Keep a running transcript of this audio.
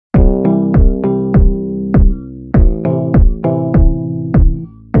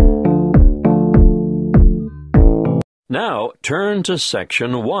Now turn to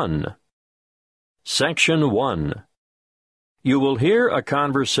Section 1. Section 1. You will hear a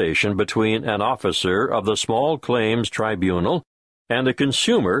conversation between an officer of the Small Claims Tribunal and a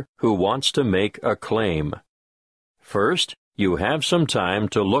consumer who wants to make a claim. First, you have some time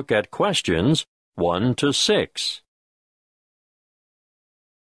to look at questions 1 to 6.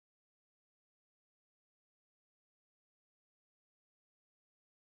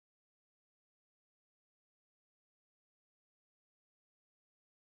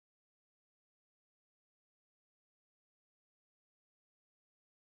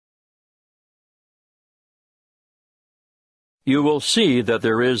 You will see that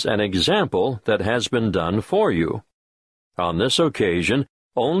there is an example that has been done for you. On this occasion,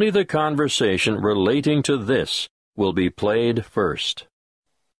 only the conversation relating to this will be played first.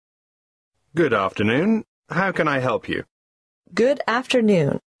 Good afternoon. How can I help you? Good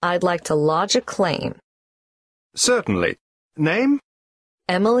afternoon. I'd like to lodge a claim. Certainly. Name?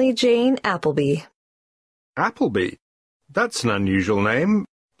 Emily Jane Appleby. Appleby. That's an unusual name.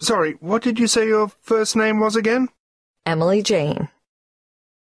 Sorry, what did you say your first name was again? Emily Jane.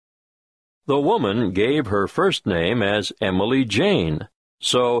 The woman gave her first name as Emily Jane,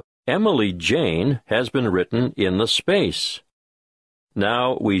 so Emily Jane has been written in the space.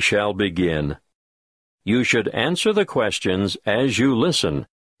 Now we shall begin. You should answer the questions as you listen,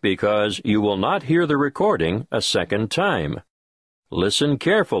 because you will not hear the recording a second time. Listen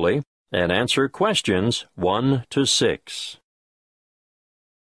carefully and answer questions 1 to 6.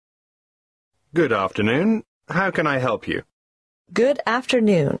 Good afternoon. How can I help you? Good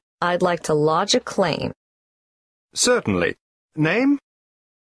afternoon. I'd like to lodge a claim. Certainly. Name?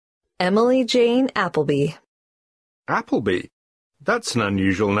 Emily Jane Appleby. Appleby. That's an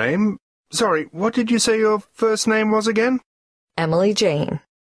unusual name. Sorry, what did you say your first name was again? Emily Jane.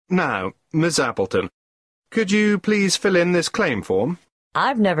 Now, Miss Appleton, could you please fill in this claim form?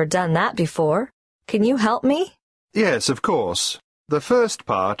 I've never done that before. Can you help me? Yes, of course. The first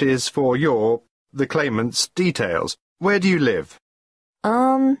part is for the claimant's details. Where do you live?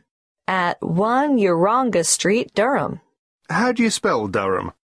 At 1 Uranga Street, Durham. How do you spell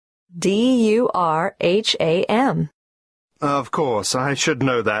Durham? Durham. Of course, I should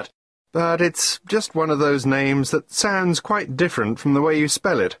know that. But it's just one of those names that sounds quite different from the way you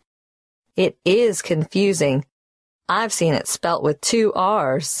spell it. It is confusing. I've seen it spelt with 2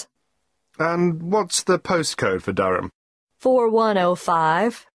 R's. And what's the postcode for Durham?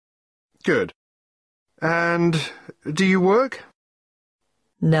 4105. Good. And do you work?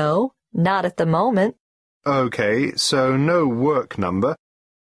 No, not at the moment. Okay, so no work number.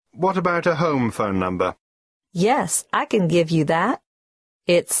 What about a home phone number? Yes, I can give you that.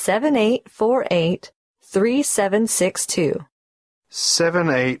 It's 7848-3762.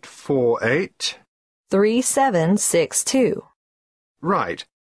 7848? 3762. Right.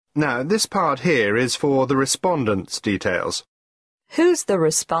 Now, this part here is for the respondent's details. Who's the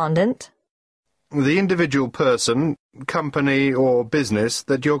respondent? The individual person, company, or business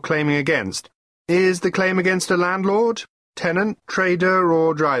that you're claiming against. Is the claim against a landlord, tenant, trader,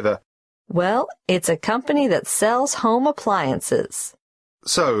 or driver? Well, it's a company that sells home appliances.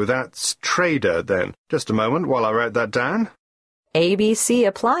 So that's trader, then. Just a moment while I write that down. ABC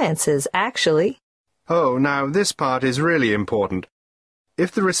Appliances, actually. Oh, now this part is really important.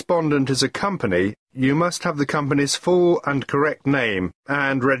 If the respondent is a company, you must have the company's full and correct name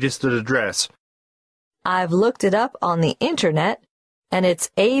and registered address. I've looked it up on the internet, and it's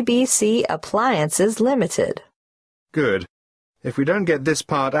ABC Appliances Limited. Good. If we don't get this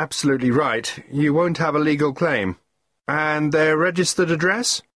part absolutely right, you won't have a legal claim. And their registered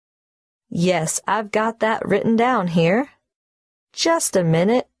address? Yes, I've got that written down here. Just a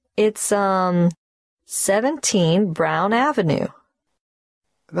minute. It's, 17 Brown Avenue.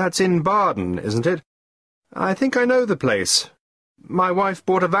 That's in Barden, isn't it? I think I know the place. My wife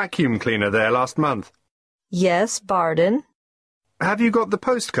bought a vacuum cleaner there last month. Yes, Barden. Have you got the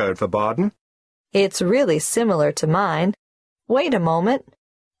postcode for Barden? It's really similar to mine. Wait a moment.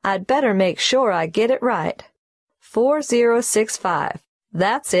 I'd better make sure I get it right. 4065.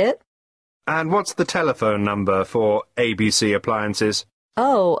 That's it. And what's the telephone number for ABC Appliances?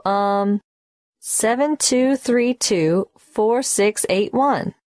 Oh,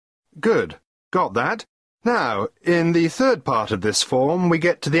 7232-4681. Good. Got that. Now, in the third part of this form, we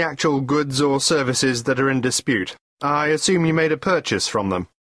get to the actual goods or services that are in dispute. I assume you made a purchase from them.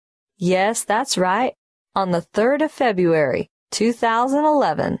 Yes, that's right. On the 3rd of February,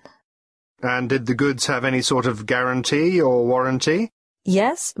 2011. And did the goods have any sort of guarantee or warranty?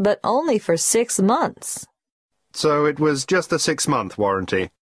 Yes, but only for 6 months. So it was just a 6-month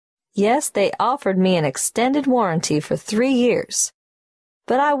warranty. Yes, they offered me an extended warranty for 3 years,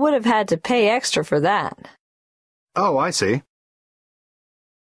 but I would have had to pay extra for that. Oh, I see.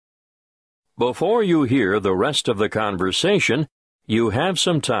 Before you hear the rest of the conversation, you have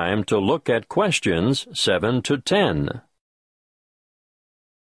some time to look at questions 7 to 10.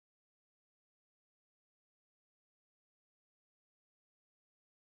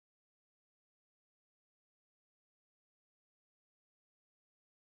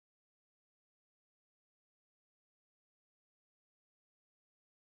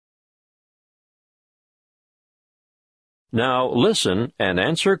 Now listen and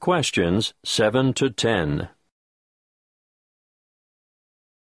answer questions 7 to 10.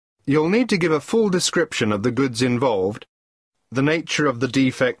 You'll need to give a full description of the goods involved, the nature of the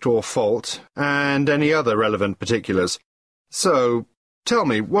defect or fault, and any other relevant particulars. So, tell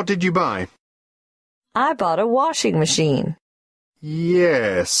me, what did you buy? I bought a washing machine.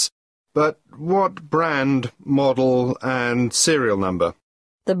 Yes, but what brand, model, and serial number?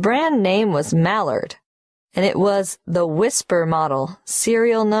 The brand name was Mallard, and it was the Whisper model.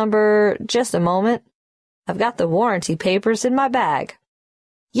 Serial number, just a moment. I've got the warranty papers in my bag.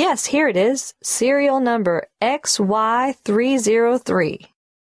 Yes, here it is. Serial number XY303.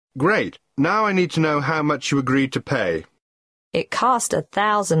 Great. Now I need to know how much you agreed to pay. It cost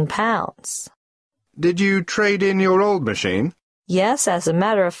 £1,000. Did you trade in your old machine? Yes, as a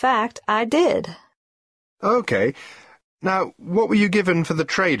matter of fact, I did. Okay. Now, what were you given for the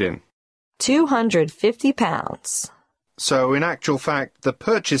trade-in? £250. So, in actual fact, the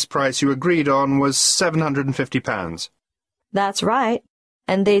purchase price you agreed on was £750. That's right.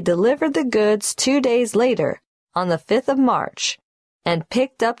 And they delivered the goods 2 days later, on the 5th of March, and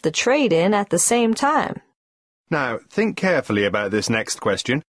picked up the trade-in at the same time. Now, think carefully about this next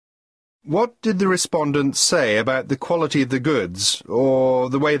question. What did the respondents say about the quality of the goods, or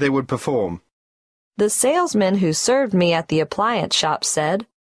the way they would perform? The salesman who served me at the appliance shop said,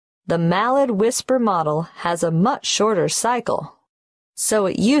 "The Mallard Whisper model has a much shorter cycle, so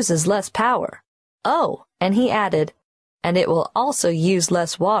it uses less power. Oh," and he added, "and it will also use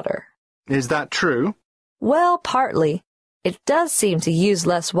less water." Is that true? Well, partly. It does seem to use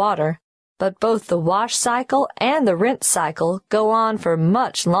less water, but both the wash cycle and the rinse cycle go on for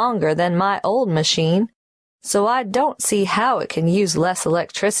much longer than my old machine, so I don't see how it can use less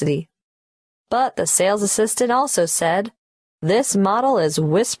electricity. But the sales assistant also said, "This model is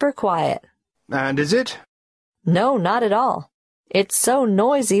whisper quiet." And is it? No, not at all. It's so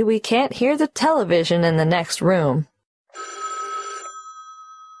noisy we can't hear the television in the next room.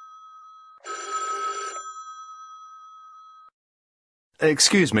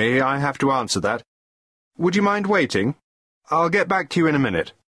 Excuse me, I have to answer that. Would you mind waiting? I'll get back to you in a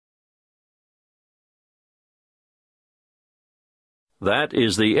minute. That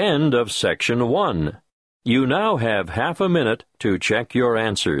is the end of Section 1. You now have half a minute to check your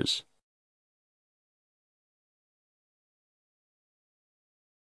answers.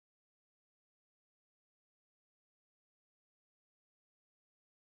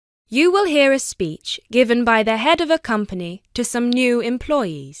 You will hear a speech given by the head of a company to some new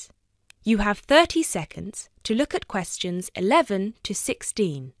employees. You have 30 seconds to look at questions 11 to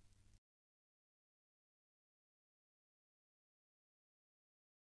 16.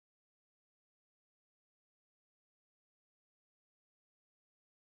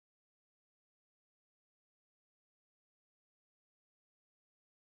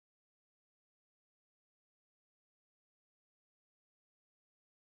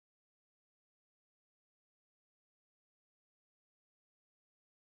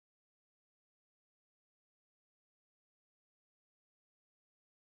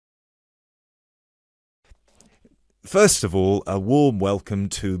 First of all, a warm welcome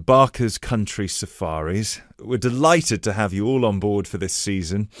to Barker's Country Safaris. We're delighted to have you all on board for this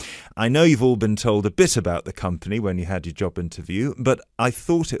season. I know you've all been told a bit about the company when you had your job interview, but I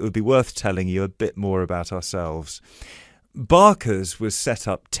thought it would be worth telling you a bit more about ourselves. Barker's was set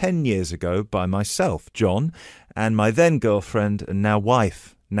up 10 years ago by myself, John, and my then girlfriend and now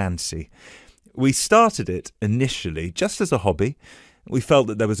wife, Nancy. We started it initially just as a hobby. We felt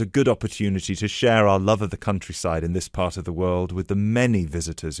that there was a good opportunity to share our love of the countryside in this part of the world with the many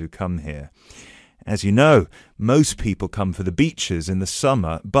visitors who come here. As you know, most people come for the beaches in the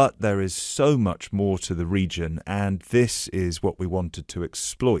summer, but there is so much more to the region, and this is what we wanted to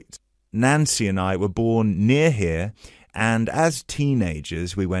exploit. Nancy and I were born near here, and as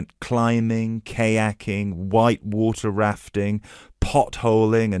teenagers we went climbing, kayaking, whitewater rafting,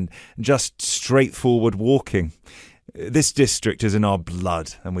 potholing, and just straightforward walking. This district is in our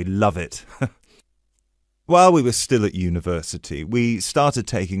blood, and we love it. While we were still at university, we started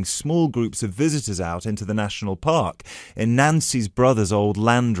taking small groups of visitors out into the national park in Nancy's brother's old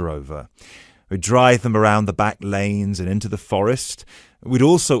Land Rover. We'd drive them around the back lanes and into the forest. We'd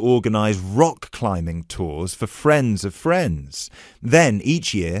also organise rock climbing tours for friends of friends. Then,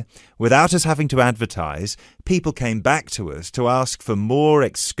 each year, without us having to advertise, people came back to us to ask for more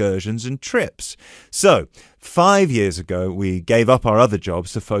excursions and trips. So, 5 years ago, we gave up our other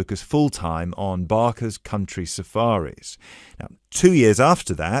jobs to focus full-time on Barker's Country Safaris. Now, 2 years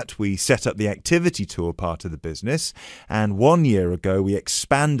after that, we set up the activity tour part of the business, and 1 year ago, we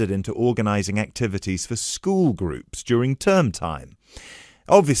expanded into organising activities for school groups during term time.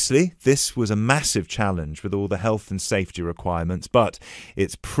 Obviously, this was a massive challenge with all the health and safety requirements, but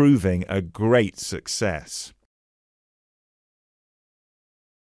it's proving a great success.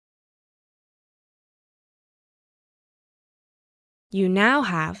 You now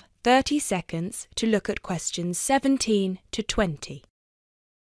have 30 seconds to look at questions 17 to 20.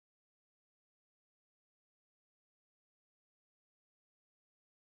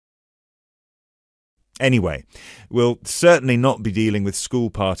 Anyway, we'll certainly not be dealing with school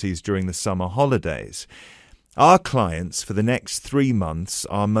parties during the summer holidays. Our clients for the next 3 months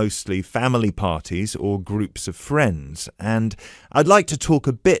are mostly family parties or groups of friends, and I'd like to talk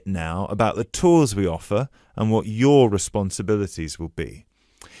a bit now about the tours we offer and what your responsibilities will be.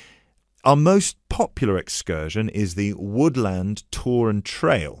 Our most popular excursion is the Woodland Tour and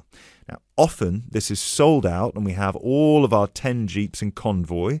Trail. Now, often this is sold out and we have all of our 10 jeeps in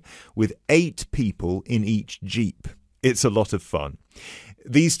convoy with 8 people in each jeep. It's a lot of fun.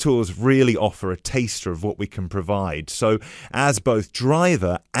 These tours really offer a taster of what we can provide. So as both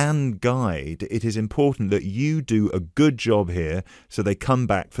driver and guide, it is important that you do a good job here so they come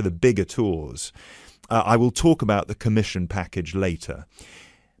back for the bigger tours. I will talk about the commission package later.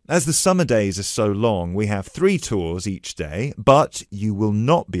 As the summer days are so long, we have 3 tours each day, but you will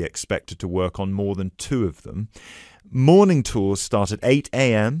not be expected to work on more than 2 of them. Morning tours start at 8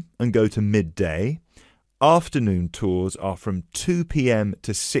 a.m. and go to midday. Afternoon tours are from 2 p.m.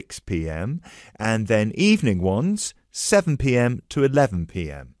 to 6 p.m. and then evening ones 7 p.m. to 11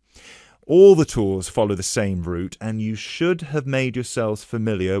 p.m. All the tours follow the same route and you should have made yourselves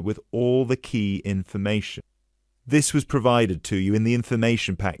familiar with all the key information. This was provided to you in the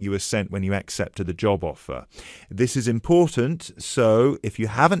information pack you were sent when you accepted the job offer. This is important, so if you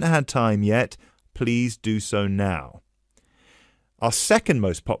haven't had time yet, please do so now. Our second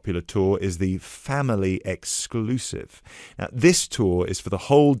most popular tour is the Family Exclusive. Now, this tour is for the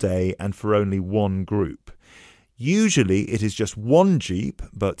whole day and for only 1 group. Usually it is just 1 jeep,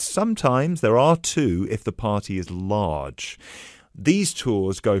 but sometimes there are 2 if the party is large. These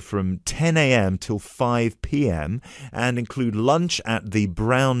tours go from 10 a.m. till 5 p.m. and include lunch at the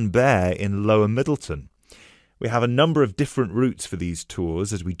Brown Bear in Lower Middleton. We have a number of different routes for these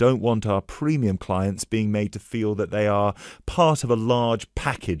tours as we don't want our premium clients being made to feel that they are part of a large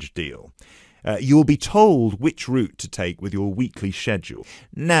package deal. You'll be told which route to take with your weekly schedule.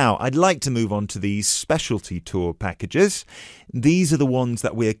 Now, I'd like to move on to these specialty tour packages. These are the ones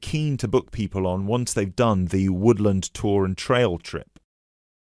that we're keen to book people on once they've done the Woodland Tour and Trail trip.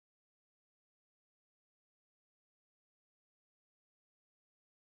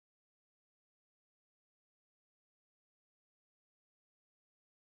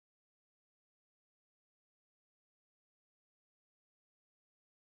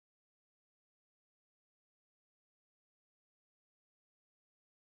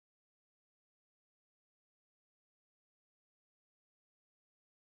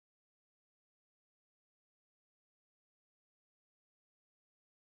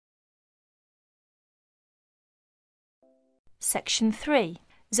 Section 3.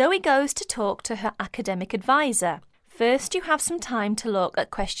 Zoe goes to talk to her academic advisor. First, you have some time to look at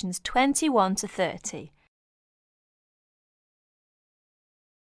questions 21 to 30.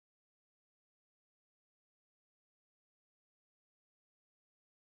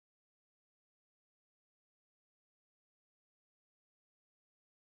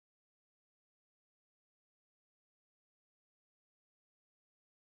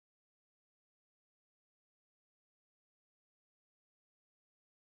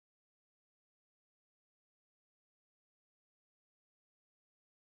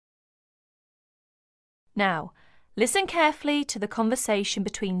 Now, listen carefully to the conversation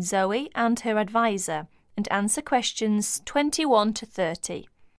between Zoe and her advisor and answer questions 21 to 30.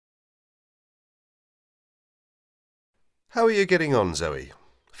 How are you getting on, Zoe?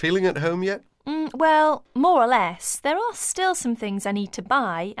 Feeling at home yet? Well, more or less. There are still some things I need to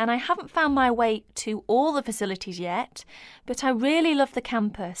buy, and I haven't found my way to all the facilities yet, but I really love the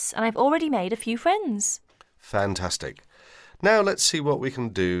campus, and I've already made a few friends. Fantastic. Now let's see what we can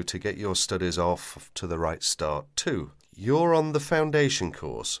do to get your studies off to the right start too. You're on the foundation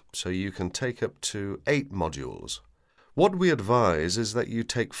course, so you can take up to 8 modules. What we advise is that you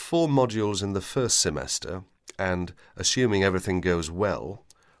take 4 modules in the first semester and, assuming everything goes well,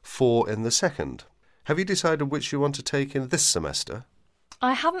 4 in the second. Have you decided which you want to take in this semester?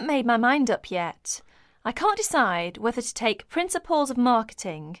 I haven't made my mind up yet. I can't decide whether to take Principles of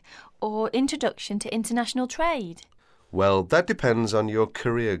Marketing or Introduction to International Trade. Well, that depends on your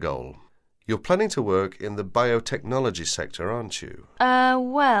career goal. You're planning to work in the biotechnology sector, aren't you?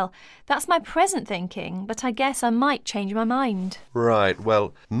 Well, that's my present thinking, but I guess I might change my mind. Right,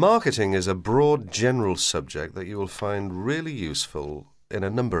 well, marketing is a broad general subject that you will find really useful in a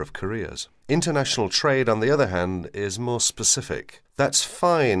number of careers. International trade, on the other hand, is more specific. That's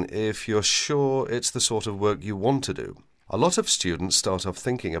fine if you're sure it's the sort of work you want to do. A lot of students start off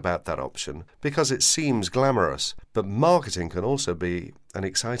thinking about that option because it seems glamorous, but marketing can also be an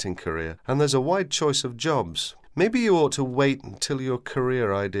exciting career, and there's a wide choice of jobs. Maybe you ought to wait until your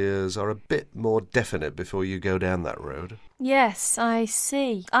career ideas are a bit more definite before you go down that road. Yes, I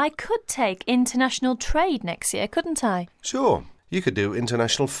see. I could take international trade next year, couldn't I? Sure. You could do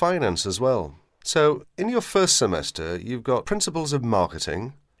international finance as well. So, in your first semester, you've got Principles of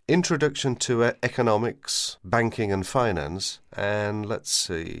Marketing, Introduction to Economics, Banking and Finance, and let's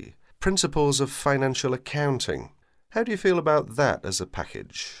see, Principles of Financial Accounting. How do you feel about that as a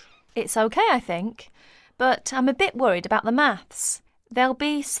package? It's okay, I think, but I'm a bit worried about the maths. There'll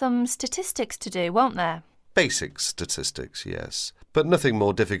be some statistics to do, won't there? Basic statistics, yes, but nothing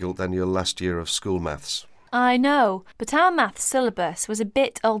more difficult than your last year of school maths. I know, but our maths syllabus was a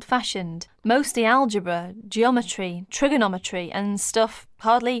bit old-fashioned. Mostly algebra, geometry, trigonometry and stuff,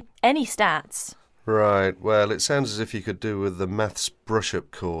 hardly any stats. Right, well, it sounds as if you could do with the maths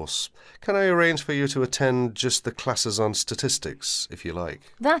brush-up course. Can I arrange for you to attend just the classes on statistics, if you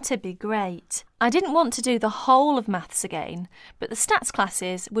like? That'd be great. I didn't want to do the whole of maths again, but the stats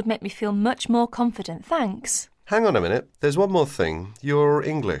classes would make me feel much more confident, thanks. Hang on a minute, there's one more thing. Your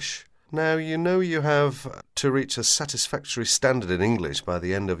English. Now, you know you have to reach a satisfactory standard in English by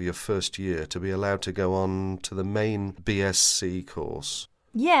the end of your first year to be allowed to go on to the main BSc course.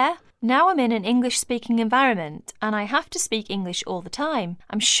 Yeah, now I'm in an English-speaking environment and I have to speak English all the time.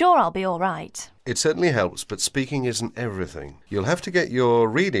 I'm sure I'll be all right. It certainly helps, but speaking isn't everything. You'll have to get your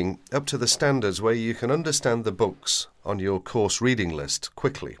reading up to the standards where you can understand the books on your course reading list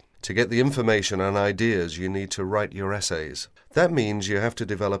quickly. To get the information and ideas you need to write your essays. That means you have to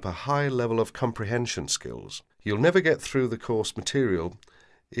develop a high level of comprehension skills. You'll never get through the course material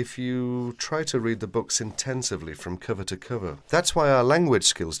if you try to read the books intensively from cover to cover. That's why our language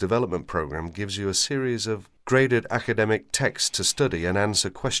skills development program gives you a series of graded academic texts to study and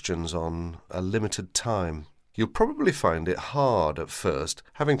answer questions on a limited time. You'll probably find it hard at first,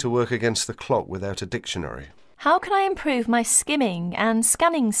 having to work against the clock without a dictionary. How can I improve my skimming and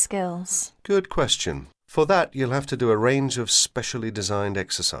scanning skills? Good question. For that, you'll have to do a range of specially designed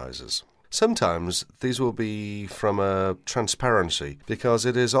exercises. Sometimes these will be from a transparency, because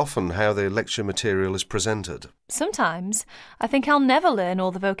it is often how the lecture material is presented. Sometimes I think I'll never learn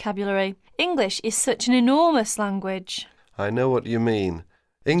all the vocabulary. English is such an enormous language. I know what you mean.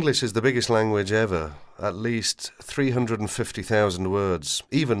 English is the biggest language ever, at least 350,000 words.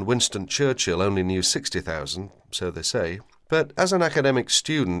 Even Winston Churchill only knew 60,000, so they say. But as an academic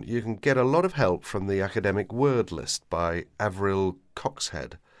student, you can get a lot of help from the academic word list by Avril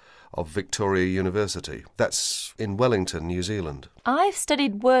Coxhead of Victoria University. That's in Wellington, New Zealand. I've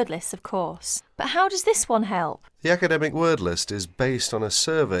studied word lists, of course, but how does this one help? The academic word list is based on a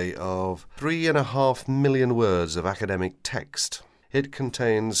survey of 3.5 million words of academic text. It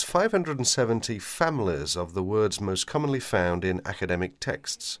contains 570 families of the words most commonly found in academic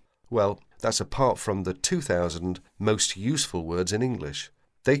texts. Well, that's apart from the 2,000 most useful words in English.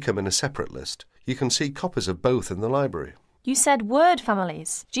 They come in a separate list. You can see copies of both in the library. You said word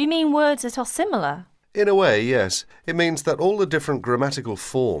families. Do you mean words that are similar? In a way, yes. It means that all the different grammatical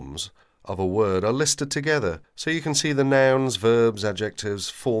forms of a word are listed together, so you can see the nouns, verbs, adjectives,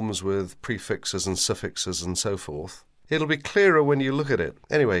 forms with prefixes and suffixes and so forth. It'll be clearer when you look at it.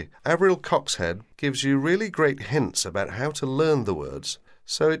 Anyway, Avril Coxhead gives you really great hints about how to learn the words,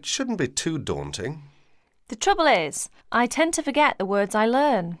 so it shouldn't be too daunting. The trouble is, I tend to forget the words I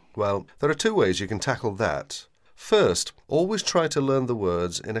learn. Well, there are 2 ways you can tackle that. First, always try to learn the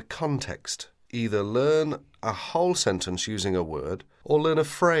words in a context. Either learn a whole sentence using a word, or learn a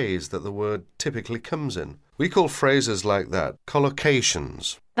phrase that the word typically comes in. We call phrases like that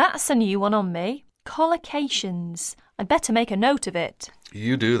collocations. That's a new one on me. Collocations. I'd better make a note of it.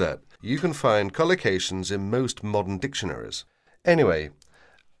 You do that. You can find collocations in most modern dictionaries. Anyway,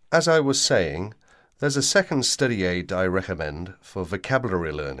 as I was saying, there's a second study aid I recommend for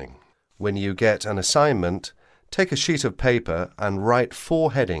vocabulary learning. When you get an assignment, take a sheet of paper and write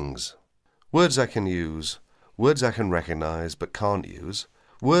 4 headings. Words I can use, words I can recognise but can't use,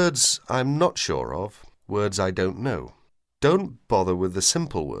 words I'm not sure of, words I don't know. Don't bother with the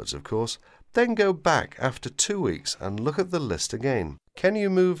simple words, of course. Then go back after 2 weeks and look at the list again. Can you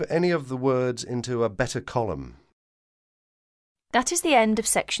move any of the words into a better column? That is the end of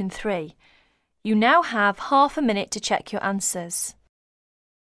section 3. You now have half a minute to check your answers.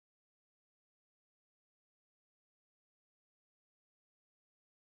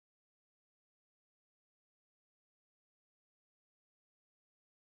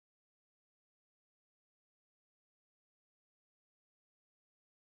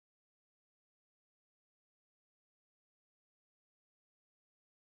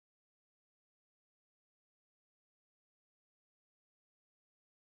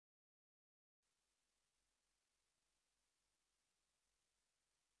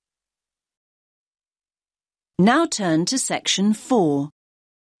 Now turn to section 4.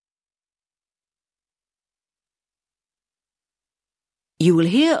 You will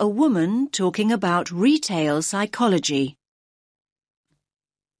hear a woman talking about retail psychology.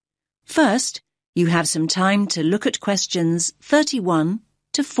 First, you have some time to look at questions 31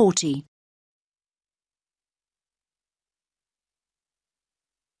 to 40.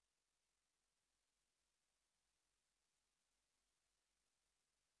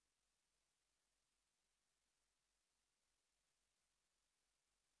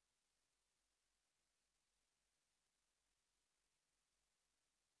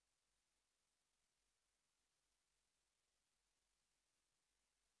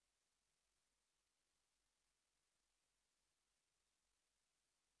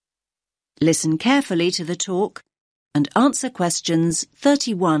 Listen carefully to the talk and answer questions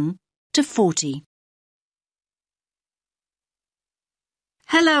 31 to 40.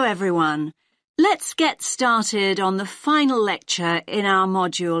 Hello everyone. Let's get started on the final lecture in our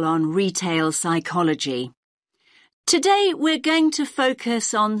module on retail psychology. Today we're going to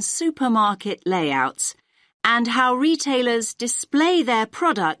focus on supermarket layouts and how retailers display their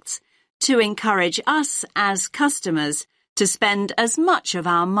products to encourage us as customers to spend as much of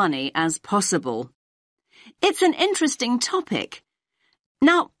our money as possible. It's an interesting topic.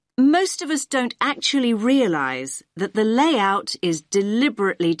 Now, most of us don't actually realise that the layout is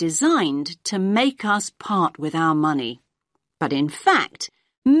deliberately designed to make us part with our money. But in fact,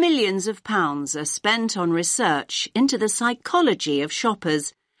 millions of pounds are spent on research into the psychology of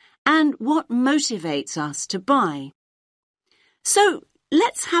shoppers and what motivates us to buy. So,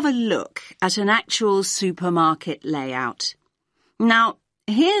 let's have a look at an actual supermarket layout. Now,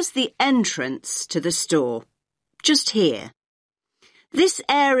 here's the entrance to the store, just here. This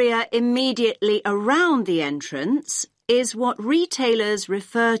area immediately around the entrance is what retailers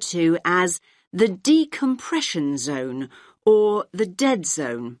refer to as the decompression zone or the dead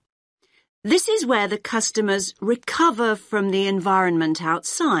zone. This is where the customers recover from the environment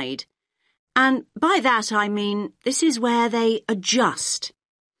outside. And by that I mean this is where they adjust.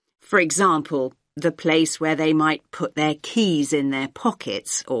 For example, the place where they might put their keys in their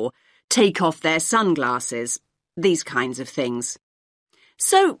pockets or take off their sunglasses, these kinds of things.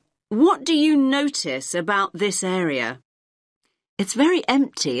 So, what do you notice about this area? It's very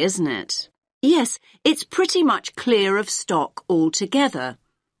empty, isn't it? Yes, it's pretty much clear of stock altogether.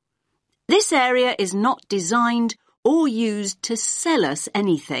 This area is not designed or used to sell us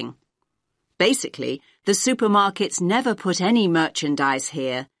anything. Basically, the supermarkets never put any merchandise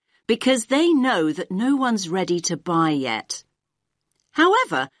here because they know that no one's ready to buy yet.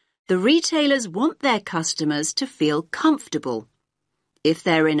 However, the retailers want their customers to feel comfortable. If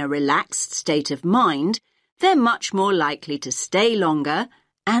they're in a relaxed state of mind, they're much more likely to stay longer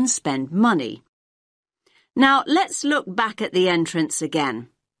and spend money. Now, let's look back at the entrance again.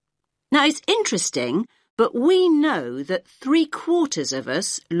 Now, it's interesting, but we know that 3/4 of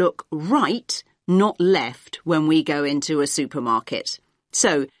us look right, not left, when we go into a supermarket.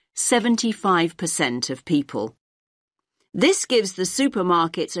 So, 75% of people. This gives the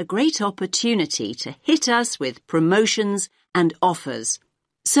supermarkets a great opportunity to hit us with promotions and offers.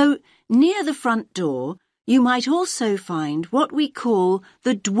 So, near the front door, you might also find what we call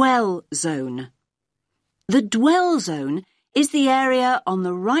the dwell zone. The dwell zone is the area on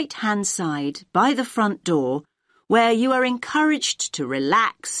the right-hand side by the front door where you are encouraged to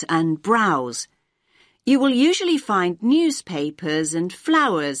relax and browse. You will usually find newspapers and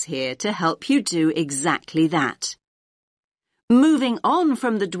flowers here to help you do exactly that. Moving on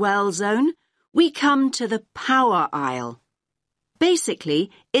from the dwell zone, we come to the power aisle.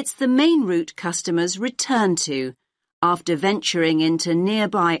 Basically, it's the main route customers return to after venturing into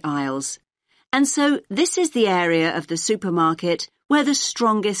nearby aisles. And so this is the area of the supermarket where the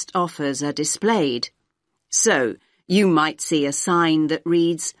strongest offers are displayed. So, you might see a sign that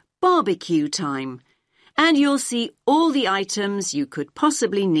reads barbecue time, and you'll see all the items you could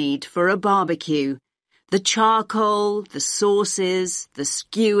possibly need for a barbecue. The charcoal, the sauces, the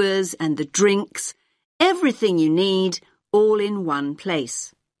skewers and the drinks, everything you need, all in one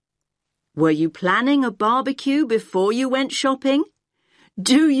place. Were you planning a barbecue before you went shopping?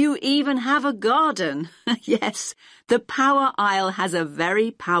 Do you even have a garden? Yes, the power aisle has a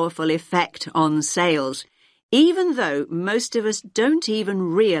very powerful effect on sales, even though most of us don't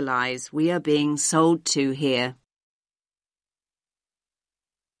even realize we are being sold to here.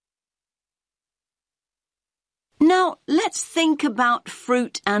 Now, let's think about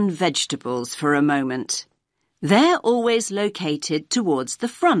fruit and vegetables for a moment. They're always located towards the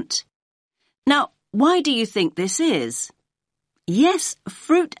front. Now, why do you think this is? Yes,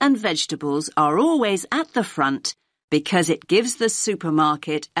 fruit and vegetables are always at the front because it gives the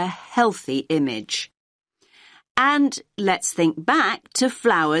supermarket a healthy image. And let's think back to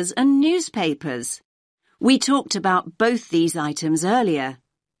flowers and newspapers. We talked about both these items earlier.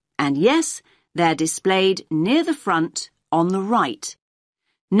 And yes, they're displayed near the front on the right.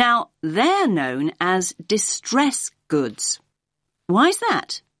 Now, they're known as distress goods. Why's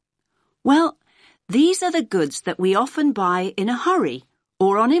that? Well, these are the goods that we often buy in a hurry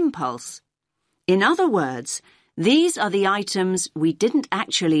or on impulse. In other words, these are the items we didn't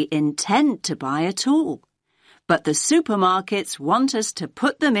actually intend to buy at all. But the supermarkets want us to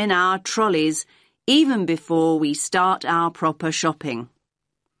put them in our trolleys even before we start our proper shopping.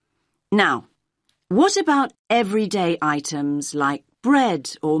 Now, what about everyday items like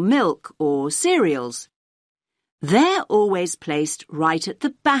bread or milk or cereals? They're always placed right at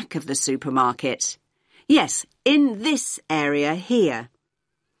the back of the supermarket. Yes, in this area here.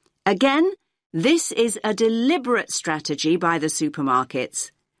 Again, this is a deliberate strategy by the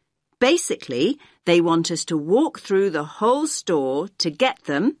supermarkets. Basically, they want us to walk through the whole store to get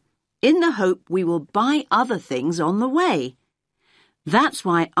them in the hope we will buy other things on the way. That's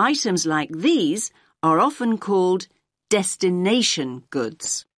why items like these are often called destination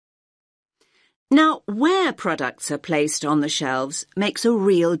goods. Now, where products are placed on the shelves makes a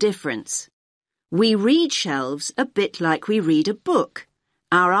real difference. We read shelves a bit like we read a book.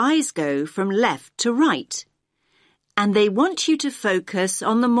 Our eyes go from left to right. And they want you to focus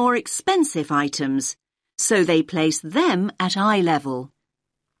on the more expensive items, so they place them at eye level.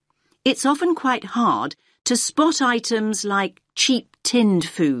 It's often quite hard to spot items like cheap tinned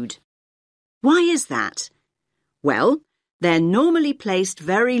food. Why is that? Well, they're normally placed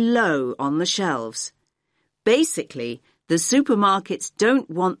very low on the shelves. Basically, the supermarkets don't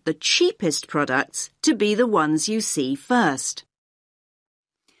want the cheapest products to be the ones you see first.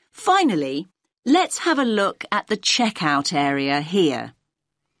 Finally, let's have a look at the checkout area here.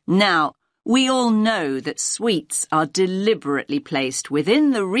 Now, we all know that sweets are deliberately placed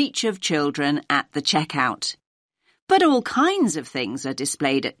within the reach of children at the checkout. But all kinds of things are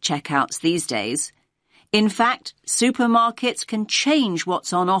displayed at checkouts these days. In fact, supermarkets can change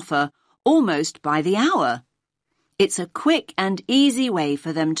what's on offer almost by the hour. It's a quick and easy way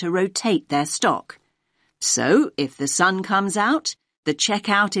for them to rotate their stock. So, if the sun comes out, the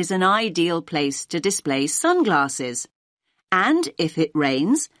checkout is an ideal place to display sunglasses. And if it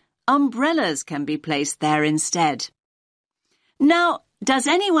rains, umbrellas can be placed there instead. Now, does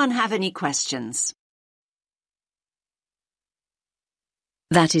anyone have any questions?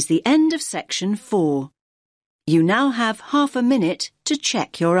 That is the end of section 4. You now have half a minute to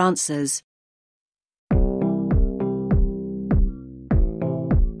check your answers.